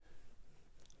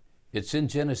It's in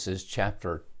Genesis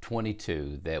chapter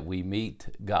 22 that we meet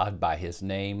God by his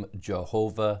name,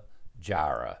 Jehovah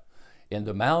Jireh. In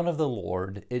the mount of the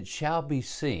Lord it shall be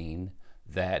seen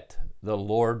that the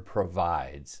Lord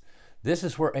provides. This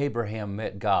is where Abraham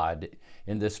met God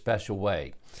in this special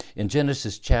way. In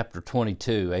Genesis chapter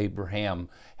 22, Abraham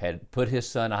had put his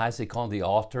son Isaac on the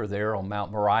altar there on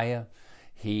Mount Moriah.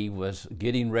 He was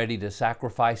getting ready to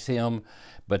sacrifice him,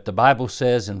 but the Bible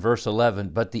says in verse 11,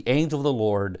 "But the angel of the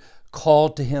Lord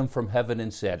called to him from heaven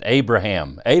and said,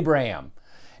 Abraham, Abraham.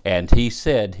 And he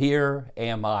said, Here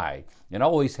am I." And I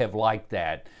always have liked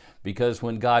that, because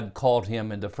when God called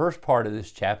him in the first part of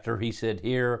this chapter, he said,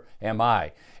 Here am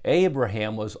I.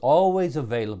 Abraham was always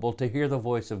available to hear the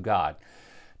voice of God.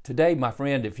 Today, my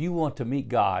friend, if you want to meet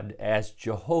God as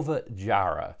Jehovah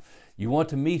Jireh, you want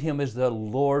to meet him as the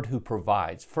Lord who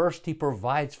provides. First, he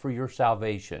provides for your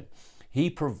salvation. He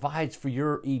provides for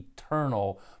your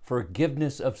eternal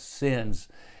forgiveness of sins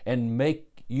and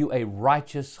make you a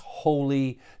righteous,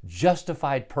 holy,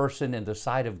 justified person in the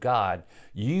sight of God.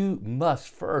 You must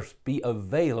first be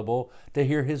available to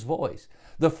hear his voice.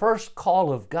 The first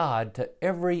call of God to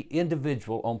every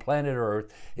individual on planet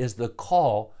Earth is the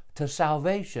call to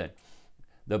salvation.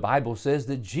 The Bible says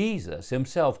that Jesus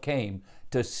himself came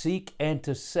to seek and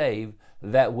to save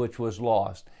that which was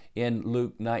lost in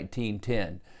Luke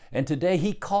 19:10. And today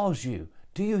he calls you.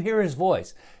 Do you hear his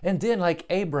voice? And then, like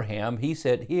Abraham, he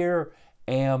said, Here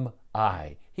am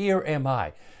I. Here am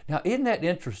I. Now, isn't that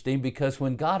interesting? Because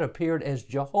when God appeared as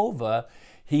Jehovah,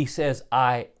 he says,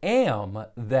 I am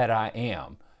that I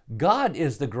am. God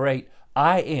is the great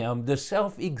I am, the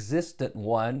self-existent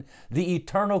one, the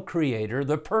eternal creator,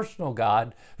 the personal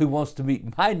God who wants to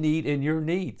meet my need and your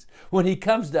needs. When he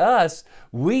comes to us,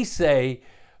 we say,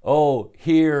 Oh,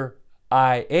 here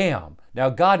I am. Now,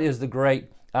 God is the great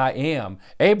I am.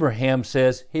 Abraham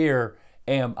says, Here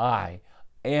am I.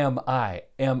 Am I?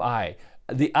 Am I?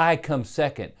 The I comes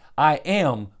second. I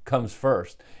am comes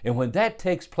first. And when that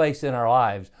takes place in our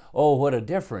lives, oh, what a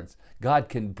difference God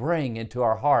can bring into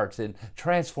our hearts and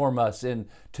transform us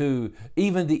into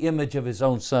even the image of his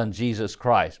own son, Jesus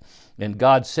Christ. And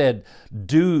God said,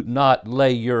 Do not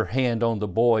lay your hand on the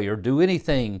boy or do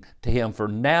anything to him, for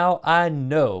now I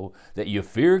know that you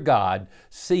fear God,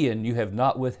 seeing you have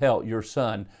not withheld your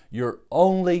son, your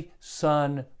only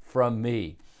son, from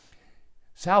me.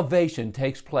 Salvation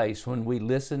takes place when we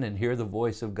listen and hear the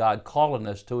voice of God calling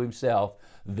us to himself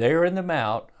there in the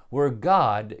mount, where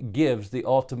God gives the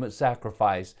ultimate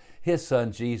sacrifice, his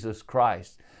son Jesus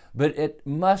Christ. But it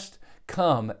must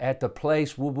come at the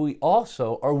place where we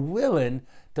also are willing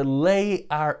to lay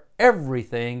our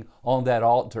everything on that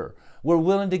altar. We're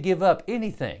willing to give up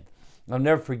anything. I'll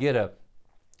never forget a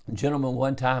gentleman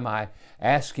one time. I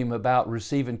asked him about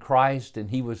receiving Christ,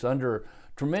 and he was under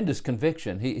tremendous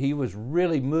conviction. He was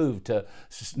really moved to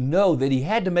know that he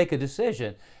had to make a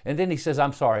decision. And then he says,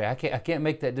 I'm sorry, I can't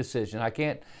make that decision. I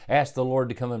can't ask the Lord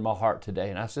to come in my heart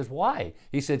today. And I said, why?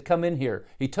 He said, come in here.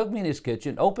 He took me in his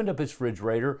kitchen, opened up his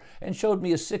refrigerator, and showed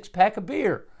me a 6-pack of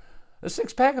beer. A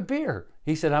 6-pack of beer.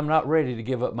 He said, I'm not ready to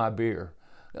give up my beer.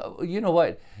 You know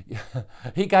what?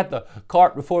 He got the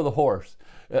cart before the horse.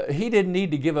 He didn't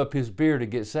need to give up his beer to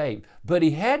get saved, but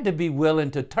he had to be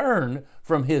willing to turn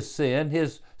from his sin,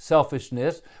 his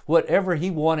selfishness, whatever he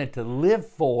wanted to live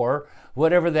for,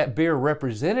 whatever that beer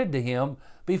represented to him,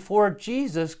 before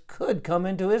Jesus could come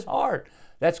into his heart.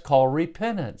 That's called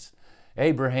repentance.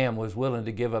 Abraham was willing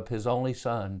to give up his only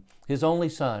son,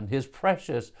 his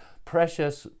precious,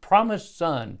 precious, promised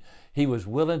son. He was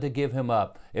willing to give him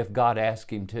up if God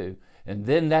asked him to. And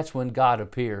then that's when God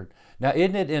appeared. Now,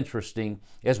 isn't it interesting,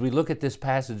 as we look at this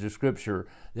passage of Scripture,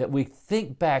 that we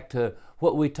think back to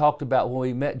what we talked about when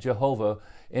we met Jehovah,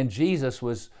 and Jesus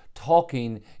was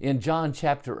talking in John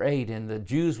chapter 8, and the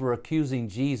Jews were accusing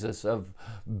Jesus of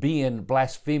being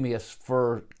blasphemous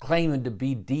for claiming to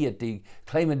be deity,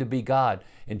 claiming to be God.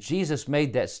 And Jesus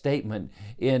made that statement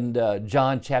in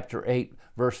John chapter 8,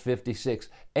 verse 56.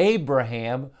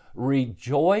 Abraham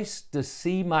rejoiced to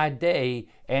see my day,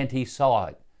 and he saw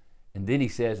it. And then he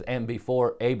says, and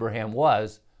before Abraham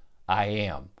was, I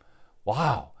am.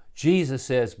 Wow. Jesus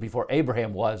says, before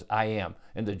Abraham was, I am.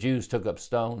 And the Jews took up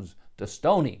stones to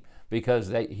stone him because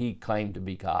he claimed to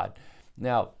be God.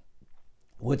 Now,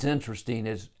 what's interesting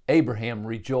is Abraham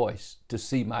rejoiced to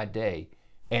see my day,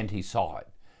 and he saw it.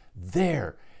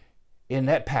 There, in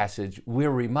that passage,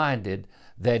 we're reminded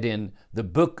that in the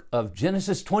book of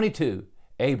Genesis 22,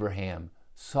 Abraham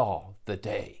saw the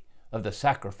day of the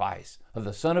sacrifice of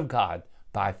the Son of God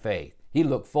by faith. He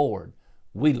looked forward.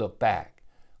 We look back.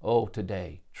 Oh,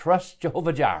 today, trust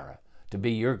Jehovah Jireh to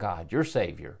be your God, your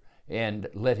Savior, and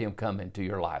let him come into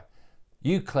your life.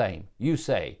 You claim, you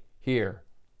say, here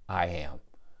I am.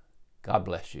 God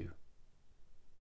bless you.